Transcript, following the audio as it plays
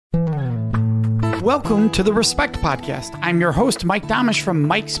Welcome to the Respect Podcast. I'm your host, Mike Domitrz from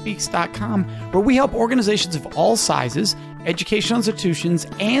MikeSpeaks.com, where we help organizations of all sizes, educational institutions,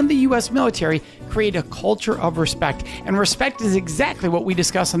 and the U.S. military create a culture of respect. And respect is exactly what we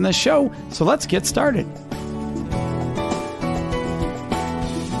discuss on this show, so let's get started.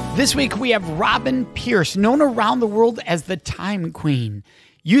 This week, we have Robyn Pearce, known around the world as the Time Queen.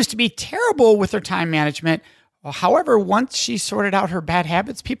 Used to be terrible with her time management. However, once she sorted out her bad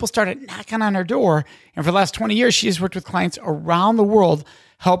habits, people started knocking on her door. And for the last 20 years, she has worked with clients around the world,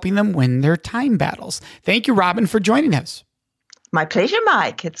 helping them win their time battles. Thank you, Robyn, for joining us. My pleasure,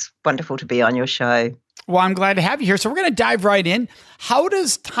 Mike. It's wonderful to be on your show. Well, I'm glad to have you here. So we're going to dive right in. How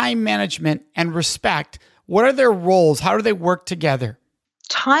does time management and respect, what are their roles? How do they work together?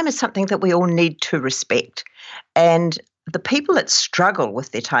 Time is something that we all need to respect. And the people that struggle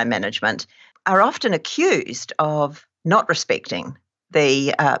with their time management are often accused of not respecting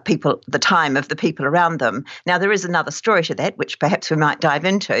the time of the people around them. Now, there is another story to that, which perhaps we might dive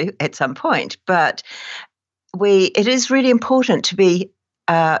into at some point, but it is really important to be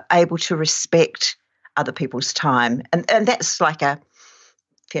able to respect other people's time. And that's like a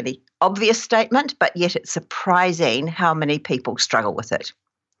fairly obvious statement, but yet it's surprising how many people struggle with it.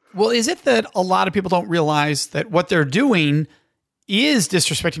 Well, is it that a lot of people don't realize that what they're doing is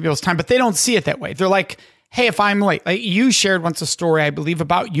disrespecting people's time, but they don't see it that way? They're like, hey, if I'm late, like you shared once a story, I believe,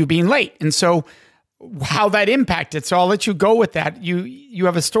 about you being late. And so how that impacted. So I'll let you go with that. You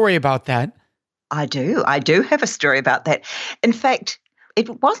have a story about that. I do have a story about that. In fact,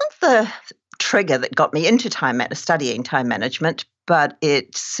 it wasn't the trigger that got me into studying time management, but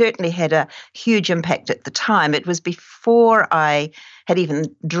it certainly had a huge impact at the time. It was before I had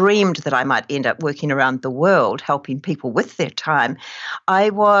even dreamed that I might end up working around the world, helping people with their time.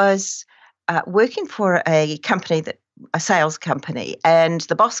 I was working for a sales company, and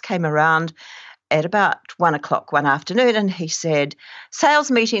the boss came around at about 1:00 one afternoon, and he said,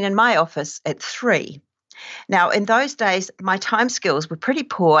 sales meeting in my office at 3:00. Now, in those days, my time skills were pretty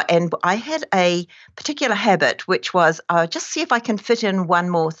poor, and I had a particular habit, which was just see if I can fit in one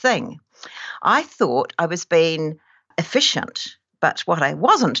more thing. I thought I was being efficient, but what I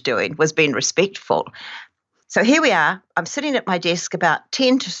wasn't doing was being respectful. So here we are. I'm sitting at my desk about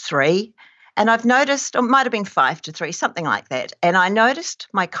 10 to 3, and I've noticed, or it might have been 5 to 3, something like that. And I noticed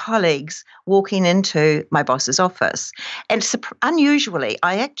my colleagues walking into my boss's office. And unusually,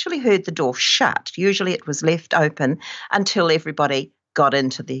 I actually heard the door shut. Usually it was left open until everybody got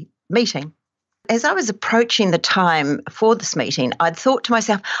into the meeting. As I was approaching the time for this meeting, I'd thought to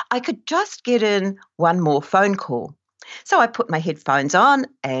myself, I could just get in one more phone call. So I put my headphones on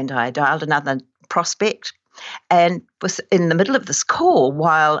and I dialed another prospect, and was in the middle of this call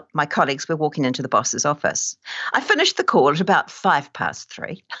while my colleagues were walking into the boss's office. I finished the call at about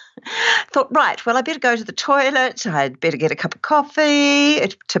 3:05. Thought, right, well, I better go to the toilet. I'd better get a cup of coffee.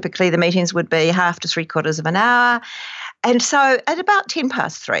 Typically, the meetings would be half to 3/4 of an hour. And so at about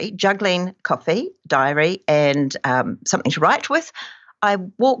 3:10, juggling coffee, diary, and something to write with, I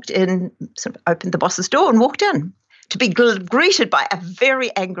walked in, sort of opened the boss's door and walked in, to be greeted by a very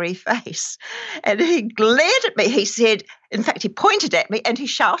angry face. And he glared at me. He said, in fact, he pointed at me and he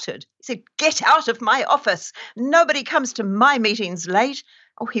shouted. He said, get out of my office. Nobody comes to my meetings late.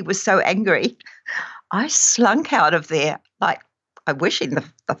 Oh, he was so angry. I slunk out of there like I wishing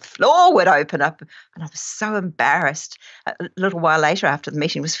the floor would open up. And I was so embarrassed. A little while later, after the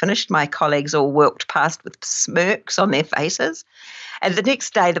meeting was finished, my colleagues all walked past with smirks on their faces. And the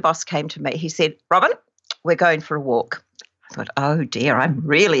next day, the boss came to me. He said, Robyn, we're going for a walk. I thought, oh dear, I'm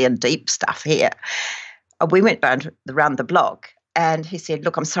really in deep stuff here. We went around the block, and he said,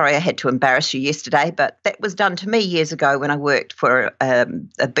 look, I'm sorry I had to embarrass you yesterday, but that was done to me years ago when I worked for a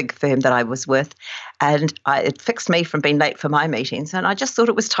big firm that I was with, and it fixed me from being late for my meetings, and I just thought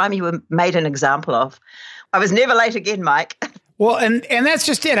it was time you were made an example of. I was never late again, Mike. Well, and that's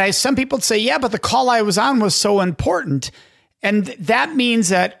just it. Some people say, yeah, but the call I was on was so important. And that means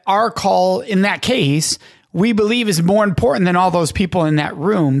that our call, in that case, we believe is more important than all those people in that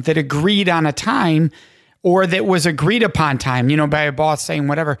room that agreed on a time, or that was agreed upon time, by a boss saying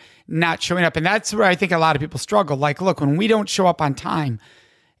whatever, not showing up. And that's where I think a lot of people struggle. Like, look, when we don't show up on time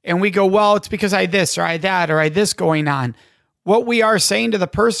and we go, well, it's because I this or I that or I this going on. What we are saying to the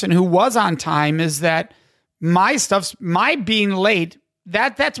person who was on time is that my being late,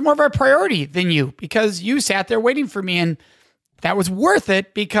 that's more of a priority than you, because you sat there waiting for me, and that was worth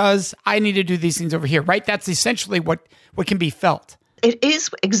it because I need to do these things over here, right? That's essentially what can be felt. It is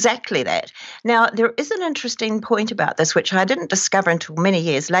exactly that. Now, there is an interesting point about this, which I didn't discover until many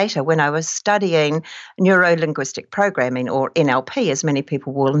years later when I was studying neuro-linguistic programming, or NLP, as many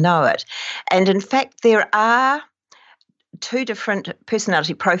people will know it. And in fact, there are two different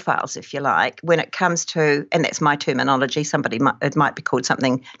personality profiles, if you like, when it comes to, and that's my terminology, it might be called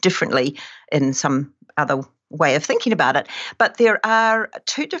something differently in some other way of thinking about it, but there are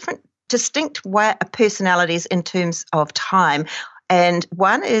two different distinct personalities in terms of time. And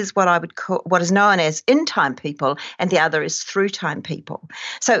one is what is known as in-time people, and the other is through-time people.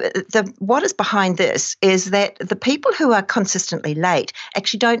 So what is behind this is that the people who are consistently late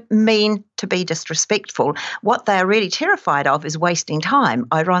actually don't mean to be disrespectful. What they are really terrified of is wasting time,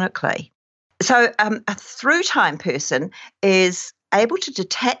 ironically. So a through-time person is able to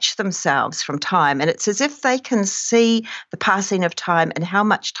detach themselves from time, and it's as if they can see the passing of time and how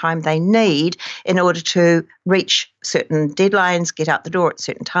much time they need in order to reach certain deadlines, get out the door at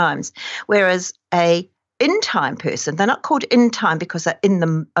certain times. Whereas a in-time person, they're not called in-time because they're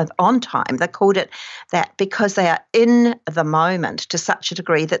on time. They're called it that because they are in the moment to such a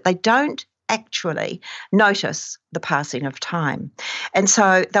degree that they don't actually notice the passing of time. And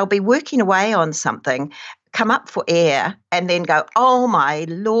so they'll be working away on something, come up for air, and then go, oh my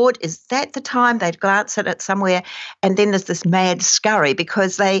Lord, is that the time? They'd glance at it somewhere, and then there's this mad scurry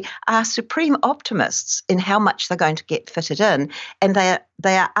because they are supreme optimists in how much they're going to get fitted in, and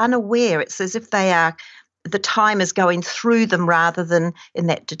they are unaware. It's as if the time is going through them rather than in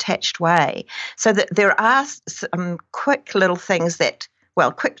that detached way. So that there are some quick little things that,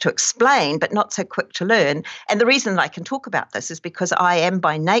 well, quick to explain, but not so quick to learn. And the reason I can talk about this is because I am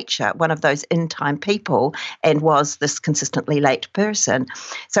by nature one of those in-time people and was this consistently late person.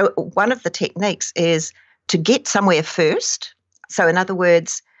 So one of the techniques is to get somewhere first. So in other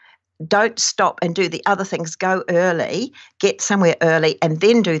words, don't stop and do the other things. Go early, get somewhere early, and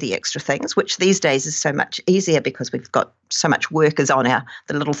then do the extra things, which these days is so much easier because we've got so much workers on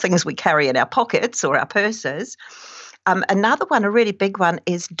the little things we carry in our pockets or our purses. Another one, a really big one,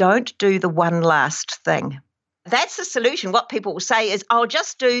 is don't do the one last thing. That's the solution. What people will say is, I'll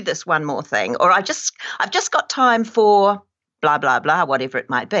just do this one more thing, or I've just got time for blah, blah, blah, whatever it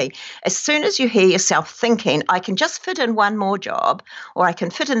might be. As soon as you hear yourself thinking, I can just fit in one more job, or I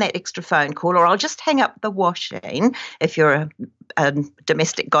can fit in that extra phone call, or I'll just hang up the washing, if you're a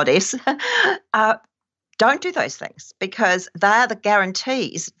domestic goddess, don't do those things because they're the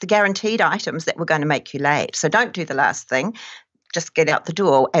guaranteed items that were going to make you late. So don't do the last thing. Just get out the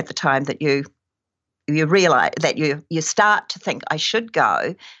door at the time that you realize that you start to think I should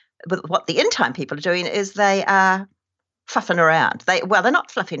go. But what the in-time people are doing is they are fluffing around. They're not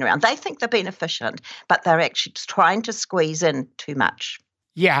fluffing around. They think they're being efficient, but they're actually trying to squeeze in too much.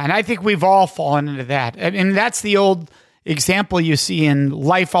 Yeah, and I think we've all fallen into that. I mean, that's the old example you see in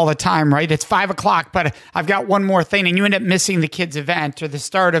life all the time, right? It's 5:00, but I've got one more thing, and you end up missing the kid's event or the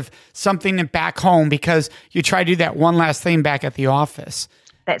start of something back home because you try to do that one last thing back at the office.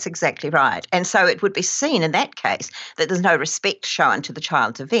 That's exactly right. And so it would be seen in that case that there's no respect shown to the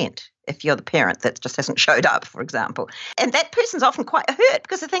child's event if you're the parent that just hasn't showed up, for example. And that person's often quite hurt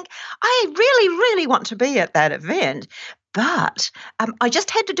because they think, I really, really want to be at that event, but I just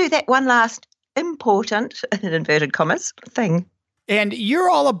had to do that one last important, in inverted commas, thing. And you're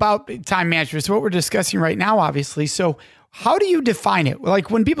all about time management. So what we're discussing right now, obviously. So how do you define it? Like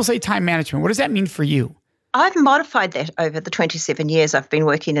when people say time management, what does that mean for you? I've modified that over the 27 years I've been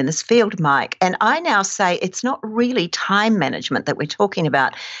working in this field, Mike. And I now say it's not really time management that we're talking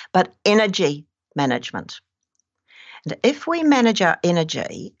about, but energy management. And if we manage our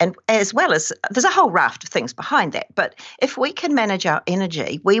energy, and as well as there's a whole raft of things behind that, but if we can manage our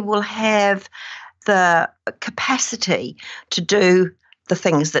energy, we will have the capacity to do the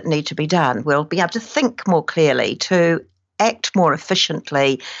things that need to be done. We'll be able to think more clearly, to act more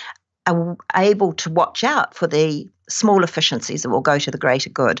efficiently, able to watch out for the small efficiencies that will go to the greater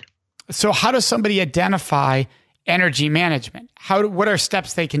good. So how does somebody identify energy management? What are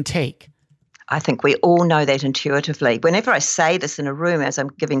steps they can take? I think we all know that intuitively. Whenever I say this in a room as I'm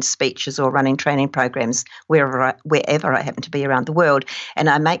giving speeches or running training programs, wherever I happen to be around the world, and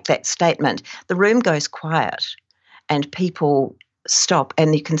I make that statement, the room goes quiet and people stop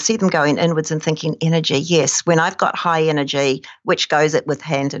and you can see them going inwards and thinking energy. Yes, when I've got high energy, which goes with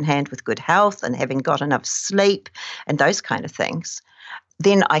hand in hand with good health and having got enough sleep and those kind of things,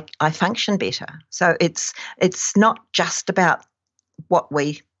 then I function better. So it's not just about what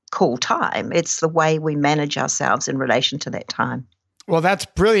we call time. It's the way we manage ourselves in relation to that time. Well, that's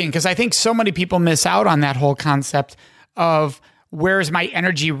brilliant because I think so many people miss out on that whole concept of where is my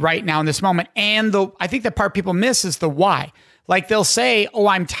energy right now in this moment. And I think the part people miss is the why. Like they'll say, oh,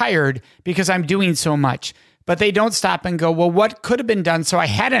 I'm tired because I'm doing so much, but they don't stop and go, well, what could have been done so I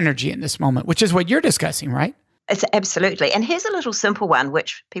had energy in this moment, which is what you're discussing, right? It's absolutely. And here's a little simple one,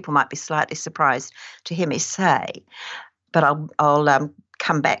 which people might be slightly surprised to hear me say, but I'll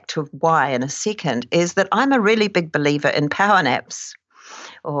come back to why in a second, is that I'm a really big believer in power naps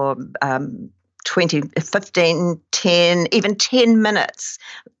or 20, 15, 10, even 10 minutes.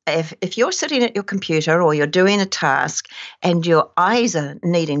 If you're sitting at your computer or you're doing a task and your eyes are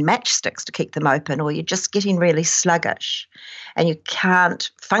needing matchsticks to keep them open, or you're just getting really sluggish and you can't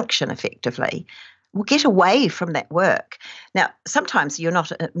function effectively, well, get away from that work. Now, sometimes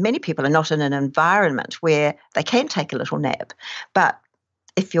many people are not in an environment where they can take a little nap. But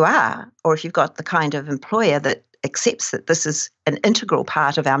if you are, or if you've got the kind of employer that accepts that this is an integral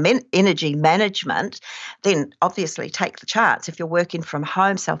part of our energy management, then obviously take the chance. If you're working from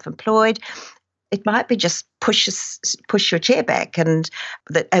home, self-employed, it might be just push your chair back, and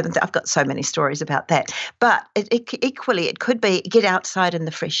I've got so many stories about that. But equally, it could be get outside in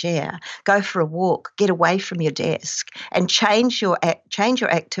the fresh air, go for a walk, get away from your desk, and change your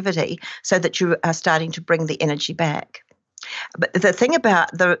activity so that you are starting to bring the energy back. But the thing about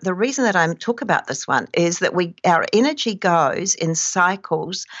the reason that I'm talking about this one is that our energy goes in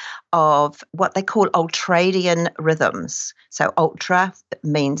cycles of what they call ultradian rhythms. So ultra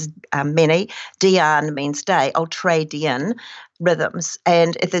means many, dian means day, ultradian rhythms.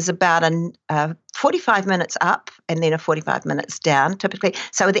 And there's about 45 minutes up and then a 45 minutes down typically.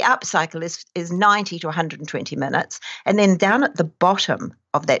 So the up cycle is 90 to 120 minutes. And then down at the bottom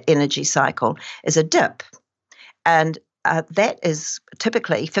of that energy cycle is a dip. And that is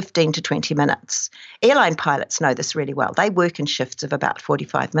typically 15 to 20 minutes. Airline pilots know this really well. They work in shifts of about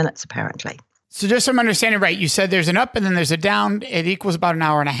 45 minutes, apparently. So just so I'm understanding right, you said there's an up and then there's a down. It equals about an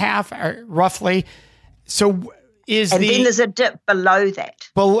hour and a half, roughly. So then there's a dip below that.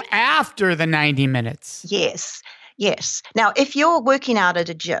 Well, after the 90 minutes. Yes. Now, if you're working out at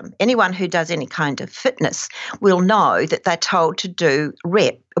a gym, anyone who does any kind of fitness will know that they're told to do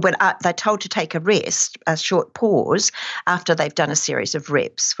they're told to take a rest, a short pause after they've done a series of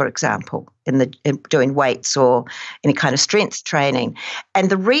reps, for example, in doing weights or any kind of strength training. And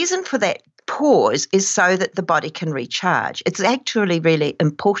the reason for that pause is so that the body can recharge. It's actually really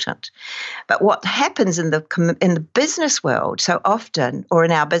important. But what happens in the business world so often, or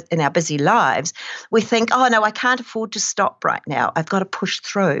in our busy lives, we think, oh no, I can't afford to stop right now. I've got to push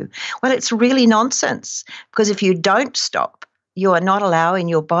through. Well, it's really nonsense, because if you don't stop, you are not allowing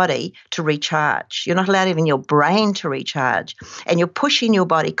your body to recharge. You're not allowing even your brain to recharge, and you're pushing your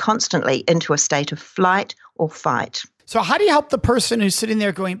body constantly into a state of flight or fight. So how do you help the person who's sitting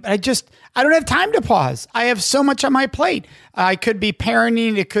there going, I don't have time to pause. I have so much on my plate. I could be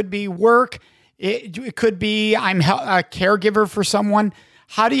parenting. It could be work. It could be I'm a caregiver for someone.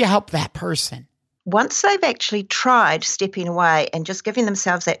 How do you help that person? Once they've actually tried stepping away and just giving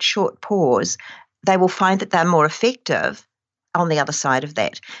themselves that short pause, they will find that they're more effective on the other side of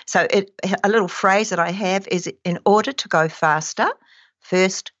that. So a little phrase that I have is, in order to go faster,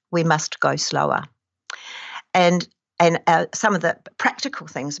 first we must go slower. And some of the practical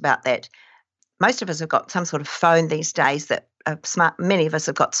things about that, most of us have got some sort of phone these days that are smart. Many of us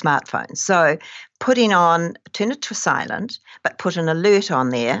have got smartphones. So turn it to silent, but put an alert on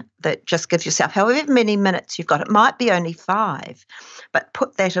there that just gives yourself however many minutes you've got. It might be only 5, but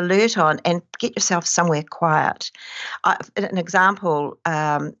put that alert on and get yourself somewhere quiet. An example,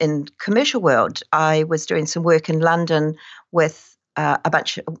 in commercial world, I was doing some work in London with a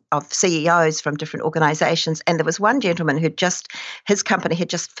bunch of CEOs from different organizations. And there was one gentleman his company had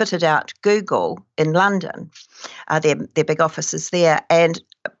just fitted out Google in London, their big offices there. And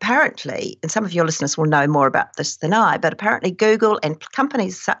apparently, and some of your listeners will know more about this than I, but apparently Google and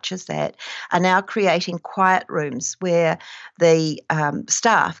companies such as that are now creating quiet rooms where the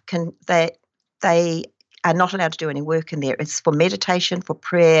staff they are not allowed to do any work in there. It's for meditation, for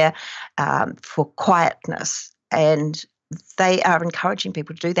prayer, for quietness. And they are encouraging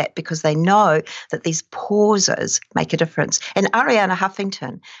people to do that because they know that these pauses make a difference. And Arianna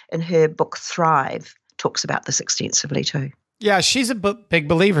Huffington, in her book Thrive, talks about this extensively too. Yeah, she's a big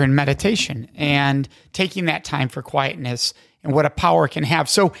believer in meditation and taking that time for quietness and what a power can have.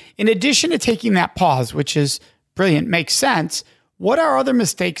 So in addition to taking that pause, which is brilliant, makes sense, what are other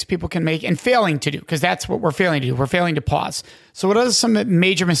mistakes people can make and failing to do? Because that's what we're failing to do. We're failing to pause. So what are some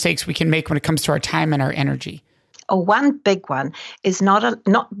major mistakes we can make when it comes to our time and our energy? One big one is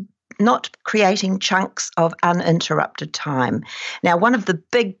not creating chunks of uninterrupted time. Now, one of the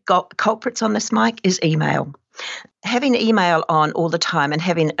big culprits on this, Mike, is email. Having email on all the time and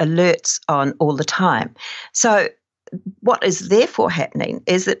having alerts on all the time. So what is therefore happening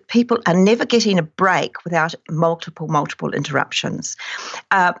is that people are never getting a break without multiple interruptions.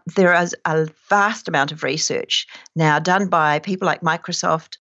 There is a vast amount of research now done by people like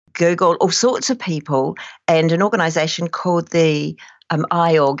Microsoft, Google, all sorts of people, and an organization called the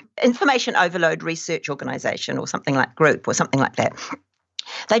IORG, Information Overload Research Organization, or something like group, or something like that.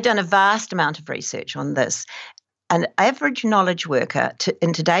 They've done a vast amount of research on this. An average knowledge worker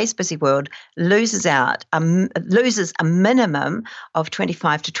in today's busy world loses a minimum of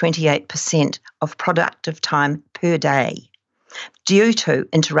 25 to 28% of productive time per day due to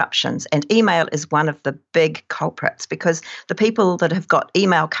interruptions. And email is one of the big culprits, because the people that have got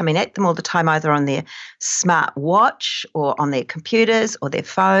email coming at them all the time, either on their smart watch or on their computers or their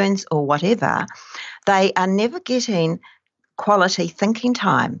phones or whatever, they are never getting quality thinking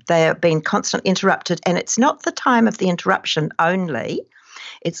time. They are being constantly interrupted, and it's not the time of the interruption only,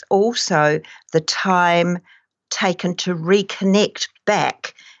 it's also the time taken to reconnect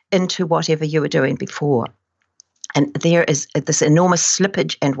back into whatever you were doing before. And there is this enormous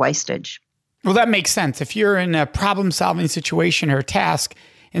slippage and wastage. Well, that makes sense. If you're in a problem-solving situation or a task,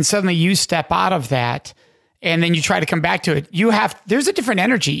 and suddenly you step out of that, and then you try to come back to it, there's a different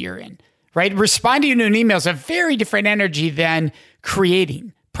energy you're in. Right? Responding to an email is a very different energy than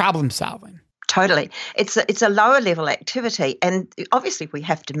creating, problem solving. Totally. It's a lower level activity. And obviously we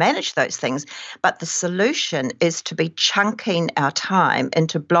have to manage those things. But the solution is to be chunking our time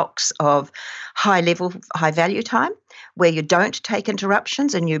into blocks of high level, high value time, where you don't take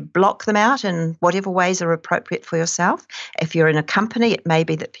interruptions and you block them out in whatever ways are appropriate for yourself. If you're in a company, it may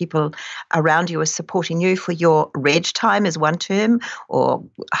be that people around you are supporting you for your red time is one term, or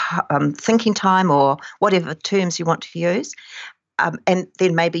thinking time, or whatever terms you want to use. And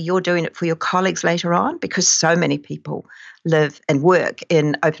then maybe you're doing it for your colleagues later on, because so many people live and work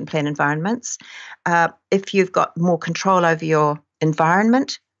in open plan environments. If you've got more control over your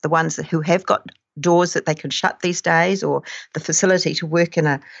environment, the ones who have got doors that they can shut these days, or the facility to work in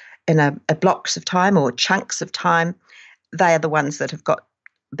a blocks of time or chunks of time, they are the ones that have got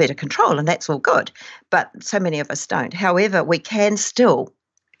better control, and that's all good. But so many of us don't. However, we can still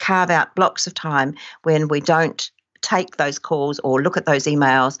carve out blocks of time when we don't take those calls or look at those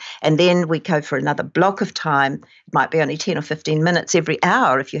emails, and then we go for another block of time. It might be only 10 or 15 minutes every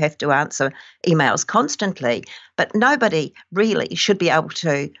hour if you have to answer emails constantly, but nobody really should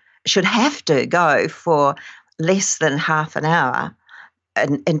have to go for less than half an hour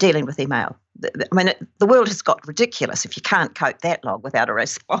in dealing with email. I mean, the world has got ridiculous if you can't cope that long without a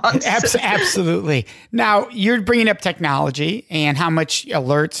response. Absolutely. Now, you're bringing up technology and how much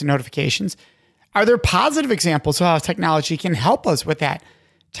alerts and notifications. Are there positive examples of how technology can help us with that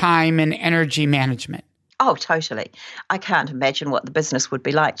time and energy management? Oh, totally. I can't imagine what the business would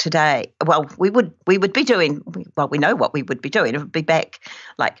be like today. Well, we would be doing, we know what we would be doing. It would be back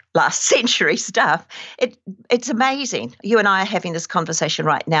like last century stuff. It's amazing. You and I are having this conversation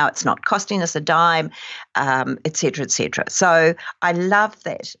right now. It's not costing us a dime, et cetera, et cetera. So I love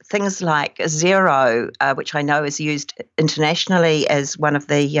that. Things like Xero, which I know is used internationally as one of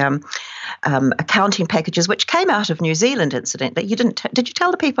the accounting packages, which came out of New Zealand, incidentally. Did you tell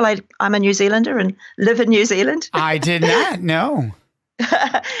the people I'm a New Zealander and live in New Zealand? I did not, no.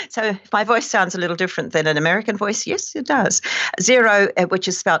 So if my voice sounds a little different than an American voice, yes, it does. Xero, which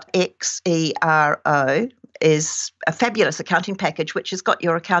is spelled Xero, is a fabulous accounting package which has got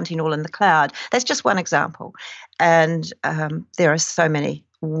your accounting all in the cloud. That's just one example. And there are so many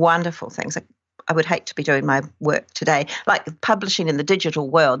wonderful things. I would hate to be doing my work today, like publishing in the digital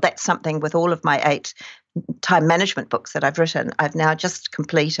world. That's something with all of my 8 time management books that I've written. I've now just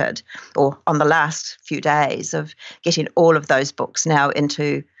completed, or on the last few days of getting all of those books now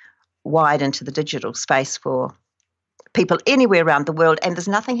wide into the digital space for people anywhere around the world. And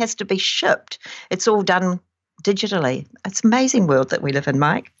nothing has to be shipped. It's all done digitally. It's an amazing world that we live in,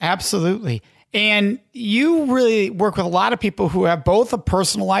 Mike. Absolutely. And you really work with a lot of people who have both a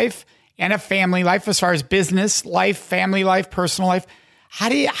personal life and a family life, as far as business life, family life, personal life. How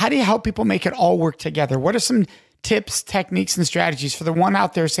do you help people make it all work together? What are some tips, techniques, and strategies for the one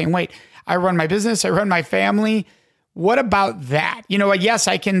out there saying, wait, I run my business, I run my family. What about that? You know, yes,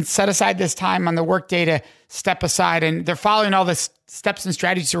 I can set aside this time on the work day to step aside, and they're following all the steps and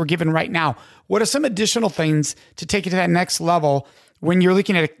strategies that we're given right now. What are some additional things to take it to that next level when you're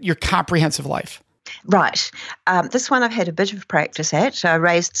looking at your comprehensive life? Right. This one I've had a bit of practice at. I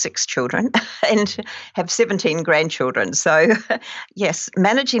raised 6 children and have 17 grandchildren. So yes,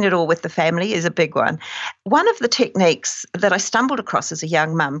 managing it all with the family is a big one. One of the techniques that I stumbled across as a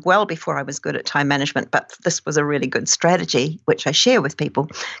young mum, well before I was good at time management, but this was a really good strategy, which I share with people,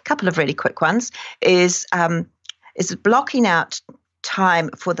 a couple of really quick ones, is is blocking out time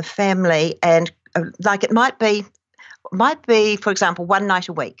for the family, and like it might be, for example, one night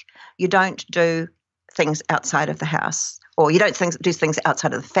a week. You don't do things outside of the house, or you don't do things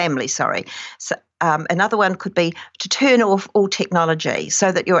outside of the family, sorry. So another one could be to turn off all technology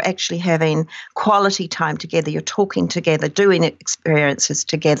so that you're actually having quality time together. You're talking together, doing experiences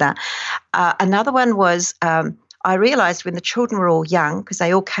together. Another one was I realised when the children were all young, because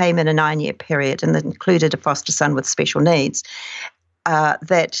they all came in a 9-year period and that included a foster son with special needs,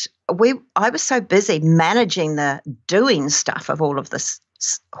 that I was so busy managing the doing stuff of all of this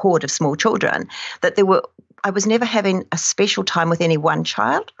horde of small children that I was never having a special time with any one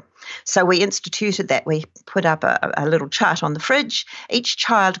child. So we instituted that. We put up a little chart on the fridge. Each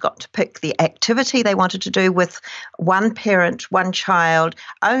child got to pick the activity they wanted to do with one parent, one child,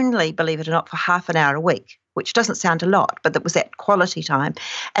 only, believe it or not, for half an hour a week, which doesn't sound a lot, but that was that quality time.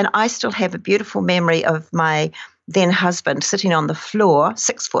 And I still have a beautiful memory of my then husband sitting on the floor,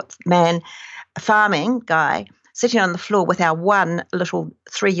 6-foot man, a farming guy, sitting on the floor with our one little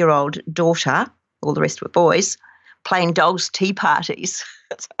 3-year-old daughter, all the rest were boys, playing dogs' tea parties.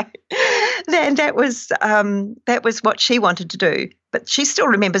 Then that was what she wanted to do. But she still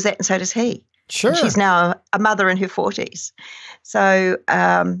remembers that, and so does he. Sure. And she's now a mother in her 40s. So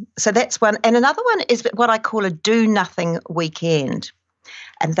that's one. And another one is what I call a do-nothing weekend.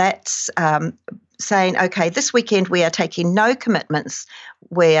 And that's saying, okay, this weekend we are taking no commitments.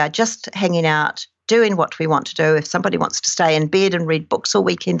 We are just hanging out, doing what we want to do. If somebody wants to stay in bed and read books all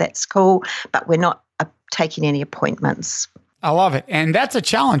weekend, that's cool. But we're not taking any appointments. I love it. And that's a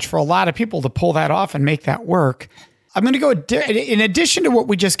challenge for a lot of people to pull that off and make that work. I'm going to go, in addition to what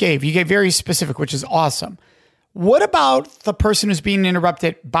we just gave, you gave very specific, which is awesome. What about the person who's being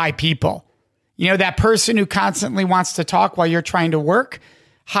interrupted by people? You know, that person who constantly wants to talk while you're trying to work.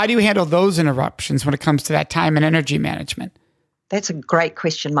 How do you handle those interruptions when it comes to that time and energy management? That's a great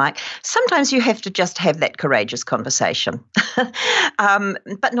question, Mike. Sometimes you have to just have that courageous conversation.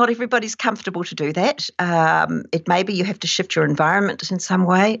 But not everybody's comfortable to do that. It may be you have to shift your environment in some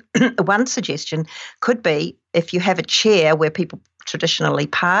way. One suggestion could be, if you have a chair where people traditionally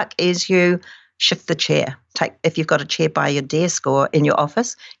park, is you shift the chair. If you've got a chair by your desk or in your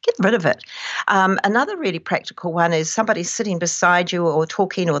office, get rid of it. Another really practical one is somebody sitting beside you or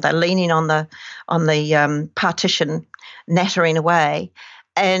talking, or they're leaning on the partition, nattering away,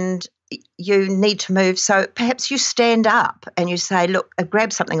 and you need to move. So perhaps you stand up and you say, look,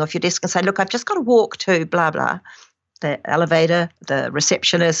 grab something off your desk and say, look, I've just got to walk to blah, blah, the elevator, the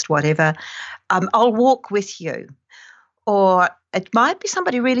receptionist, whatever. I'll walk with you. Or it might be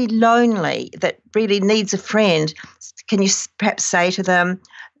somebody really lonely that really needs a friend. Can you perhaps say to them,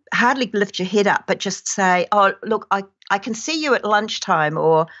 hardly lift your head up, but just say, oh, look, I can see you at lunchtime,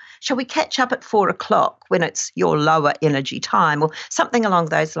 or shall we catch up at 4:00 when it's your lower energy time, or something along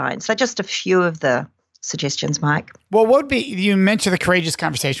those lines. So just a few of the suggestions, Mike. Well, what would be, you mentioned The Courageous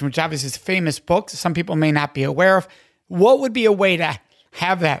Conversation, which obviously is a famous book some people may not be aware of. What would be a way to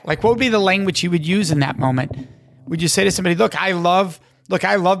have that? Like, what would be the language you would use in that moment? Would you say to somebody, look, I love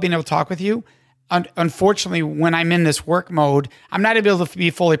being able to talk with you. Unfortunately, when I'm in this work mode, I'm not able to be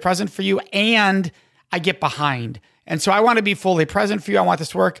fully present for you, and I get behind. And so I want to be fully present for you. I want this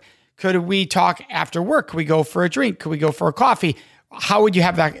to work. Could we talk after work? Could we go for a drink? Could we go for a coffee? How would you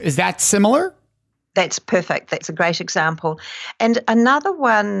have that? Is that similar? That's perfect. That's a great example. And another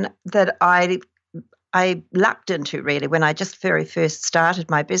one that I lucked into, really, when I just very first started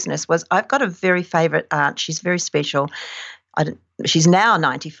my business, was I've got a very favorite aunt. She's very special. She's now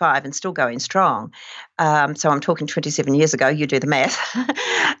 95 and still going strong. So I'm talking 27 years ago. You do the math.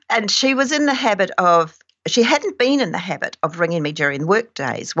 And she hadn't been in the habit of ringing me during work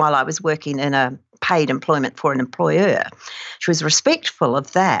days while I was working in a paid employment for an employer. She was respectful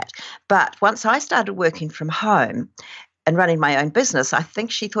of that. But once I started working from home and running my own business, I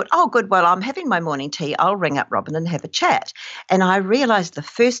think she thought, oh, good, well, I'm having my morning tea. I'll ring up Robyn and have a chat. And I realized the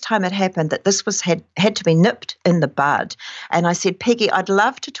first time it happened that this had to be nipped in the bud. And I said, Peggy, I'd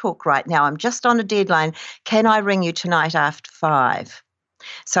love to talk right now. I'm just on a deadline. Can I ring you tonight after 5?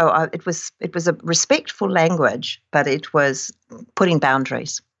 So it was a respectful language, but it was putting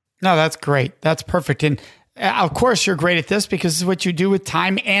boundaries. No, that's great. That's perfect. And of course, you're great at this because this is what you do with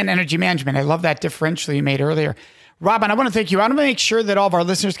time and energy management. I love that differential you made earlier. Robyn, I want to thank you. I want to make sure that all of our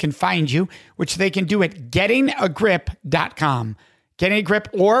listeners can find you, which they can do at gettingagrip.com. Getting a Grip,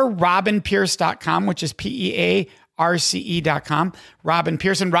 or robynpearce.com, which is PEARCE.com. Robyn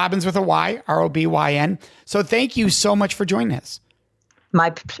Pearce, and Robyn's with a Y, ROBYN. So thank you so much for joining us.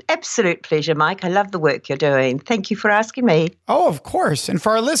 My absolute pleasure, Mike. I love the work you're doing. Thank you for asking me. Oh, of course. And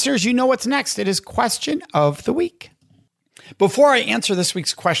for our listeners, you know what's next. It is Question of the Week. Before I answer this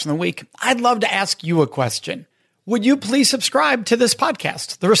week's Question of the Week, I'd love to ask you a question. Would you please subscribe to this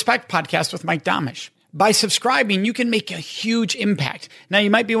podcast, the Respect Podcast with Mike Domitrz? By subscribing, you can make a huge impact. Now, you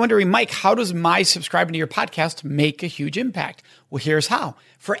might be wondering, Mike, how does my subscribing to your podcast make a huge impact? Well, here's how.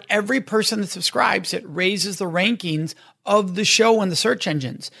 For every person that subscribes, it raises the rankings of the show in the search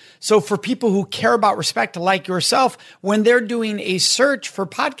engines. So for people who care about respect like yourself, when they're doing a search for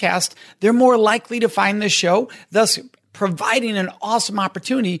podcast, they're more likely to find the show, thus providing an awesome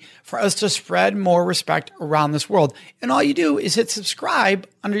opportunity for us to spread more respect around this world. And all you do is hit subscribe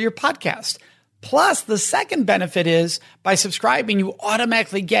under your podcast. Plus, the second benefit is by subscribing, you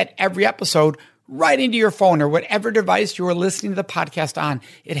automatically get every episode right into your phone or whatever device you are listening to the podcast on.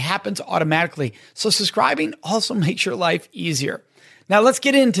 It happens automatically. So subscribing also makes your life easier. Now, let's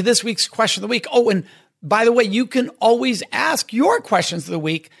get into this week's Question of the Week. Oh, and by the way, you can always ask your questions of the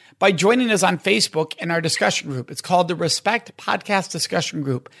week by joining us on Facebook in our discussion group. It's called the Respect Podcast Discussion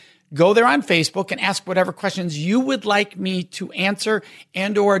Group. Go there on Facebook and ask whatever questions you would like me to answer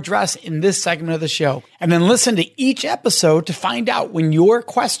and or address in this segment of the show. And then listen to each episode to find out when your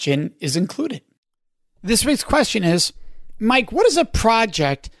question is included. This week's question is, Mike, what is a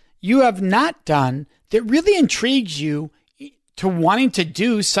project you have not done that really intrigues you to wanting to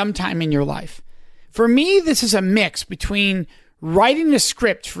do sometime in your life? For me, this is a mix between writing a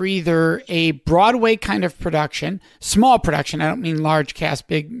script for either a Broadway kind of production, small production, I don't mean large cast,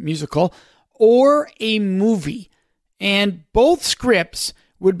 big musical, or a movie. And both scripts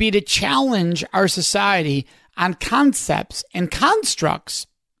would be to challenge our society on concepts and constructs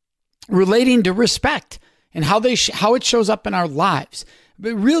relating to respect and how it shows up in our lives.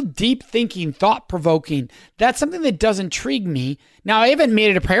 But real deep thinking, thought-provoking, that's something that does intrigue me. Now, I haven't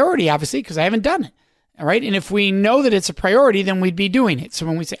made it a priority, obviously, because I haven't done it. All right. And if we know that it's a priority, then we'd be doing it. So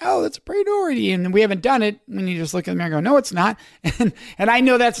when we say, oh, that's a priority, and we haven't done it, we need to just look at the mirror and go, no, it's not. And I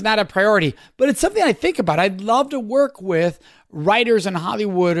know that's not a priority, but it's something I think about. I'd love to work with writers in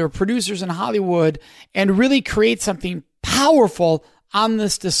Hollywood or producers in Hollywood and really create something powerful on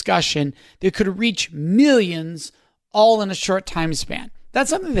this discussion that could reach millions all in a short time span. That's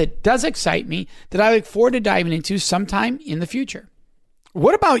something that does excite me, that I look forward to diving into sometime in the future.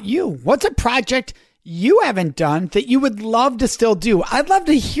 What about you? What's a project you haven't done that you would love to still do? I'd love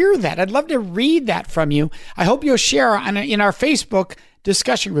to hear that. I'd love to read that from you. I hope you'll share in our Facebook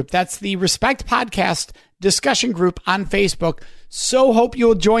discussion group. That's the Respect Podcast discussion group on Facebook. So hope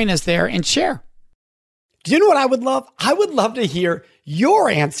you'll join us there and share. Do you know what I would love? I would love to hear your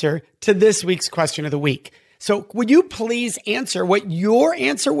answer to this week's Question of the Week. So would you please answer what your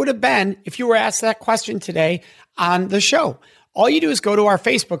answer would have been if you were asked that question today on the show? All you do is go to our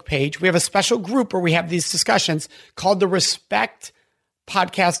Facebook page. We have a special group where we have these discussions called the Respect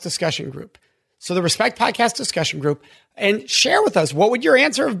Podcast Discussion Group. So the Respect Podcast Discussion Group, and share with us, what would your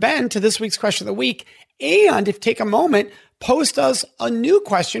answer have been to this week's Question of the Week? And if take a moment, post us a new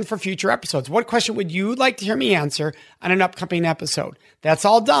question for future episodes. What question would you like to hear me answer on an upcoming episode? That's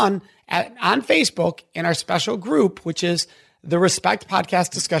all done on Facebook in our special group, which is the Respect Podcast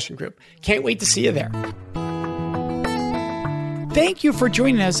Discussion Group. Can't wait to see you there. Thank you for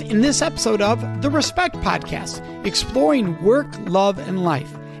joining us in this episode of The Respect Podcast, exploring work, love, and life.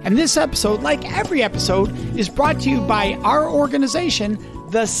 And this episode, like every episode, is brought to you by our organization,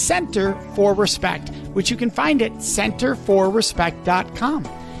 the Center for Respect, which you can find at centerforrespect.com.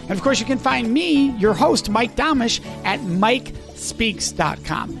 And of course, you can find me, your host, Mike Domitrz, at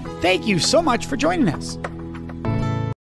mikespeaks.com. Thank you so much for joining us.